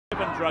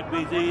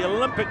rugby, the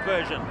Olympic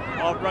version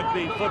of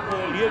Rugby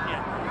Football Union.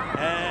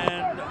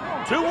 And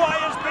Tuwai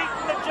has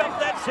beaten the jump,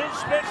 that's his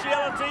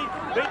speciality,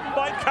 beaten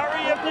by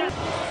Curry of New.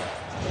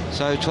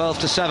 So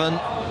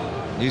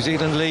 12-7, New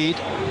Zealand lead,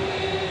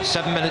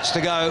 7 minutes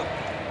to go.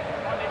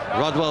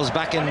 Rodwell's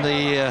back in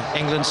the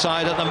England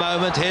side at the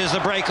moment. Here's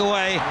the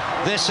breakaway.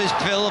 This is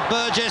Phil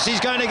Burgess, he's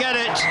going to get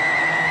it.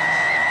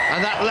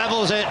 And that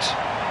levels it.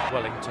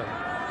 Wellington.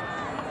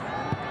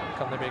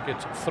 Can they make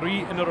it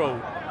 3 in a row?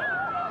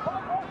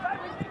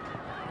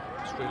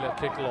 Australia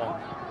kick long.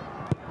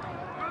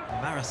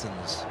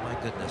 Marathons, my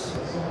goodness.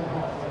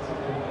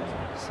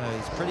 So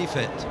he's pretty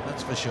fit,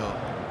 that's for sure.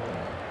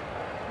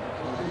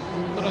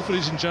 The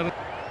referees in general.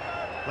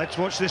 Let's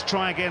watch this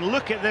try again.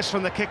 Look at this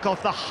from the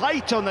kickoff. The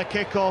height on the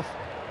kickoff.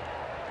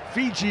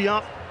 Fiji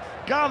up,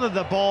 gathered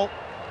the ball.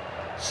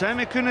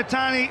 Semi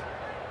Kunatani.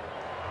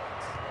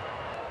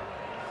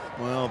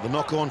 Well, the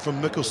knock-on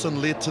from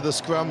Mickelson led to the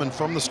scrum, and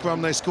from the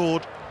scrum they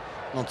scored.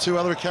 On 2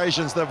 other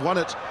occasions they've won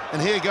it.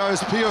 And here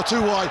goes Pio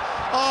Tuwai.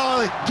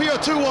 Oh, Pio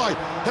Tuwai.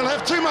 He'll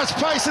have too much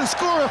pace and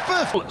score a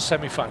 5th.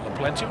 Semi-final,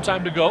 plenty of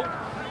time to go.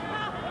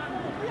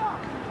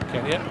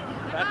 Kenya.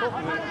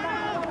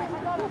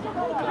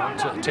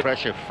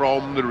 Pressure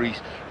from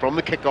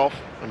the kick-off,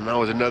 and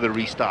now is another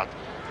restart.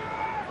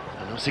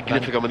 And how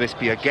significant will this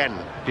be again?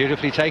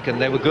 Beautifully taken,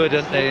 they were good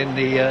in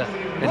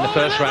the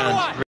first round.